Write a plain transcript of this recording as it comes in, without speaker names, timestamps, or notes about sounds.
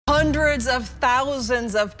Hundreds of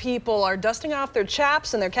thousands of people are dusting off their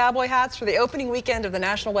chaps and their cowboy hats for the opening weekend of the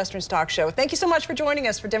National Western Stock Show. Thank you so much for joining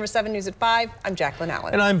us for Denver 7 News at 5. I'm Jacqueline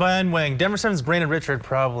Allen. And I'm Brian Wang. Denver 7's Brandon Richard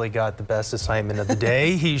probably got the best assignment of the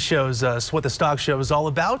day. He shows us what the stock show is all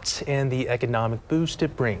about and the economic boost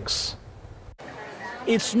it brings.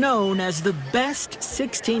 It's known as the best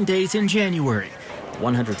 16 days in January.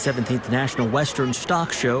 117th National Western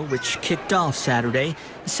Stock Show, which kicked off Saturday,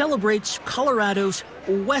 celebrates Colorado's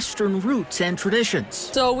Western roots and traditions.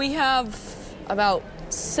 So we have about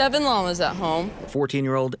 7 llamas at home.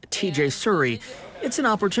 14-year-old TJ Surrey, it's an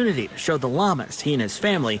opportunity to show the llamas he and his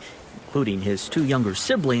family, including his 2 younger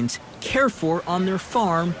siblings, care for on their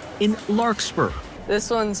farm in Larkspur.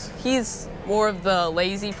 He's more of the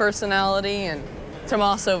lazy personality, and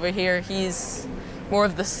Tomas over here, he's more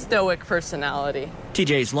of the stoic personality.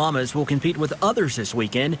 TJ's llamas will compete with others this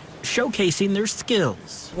weekend, showcasing their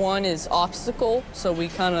skills. One is obstacle, so we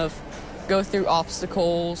kind of go through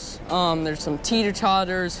obstacles. There's some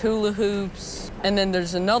teeter-totters, hula hoops, and then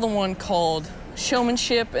there's another one called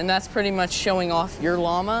showmanship, and that's pretty much showing off your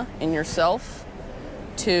llama and yourself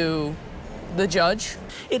to the judge.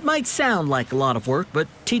 It might sound like a lot of work, but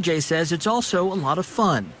TJ says it's also a lot of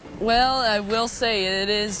fun. Well, I will say it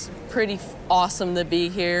is pretty awesome to be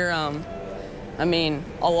here. I mean,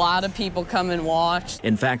 a lot of people come and watch.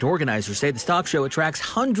 In fact, organizers say the stock show attracts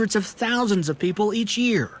hundreds of thousands of people each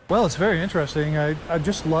year. Well, it's very interesting. I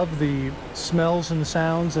just love the smells and the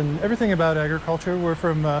sounds and everything about agriculture. We're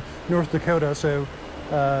from North Dakota, so,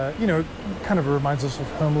 you know, it kind of reminds us of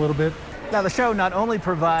home a little bit. Now, the show not only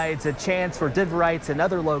provides a chance for Denverites and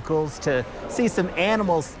other locals to see some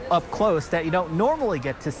animals up close that you don't normally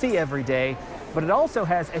get to see every day, but it also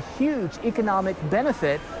has a huge economic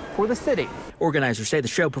benefit for the city. Organizers say the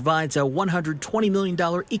show provides a $120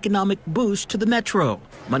 million economic boost to the metro.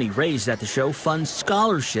 Money raised at the show funds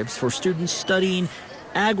scholarships for students studying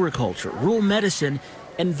agriculture, rural medicine,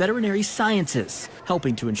 and veterinary sciences,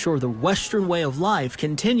 helping to ensure the Western way of life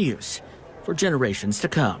continues for generations to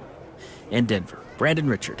come. In Denver, Brandon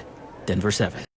Richard, Denver 7.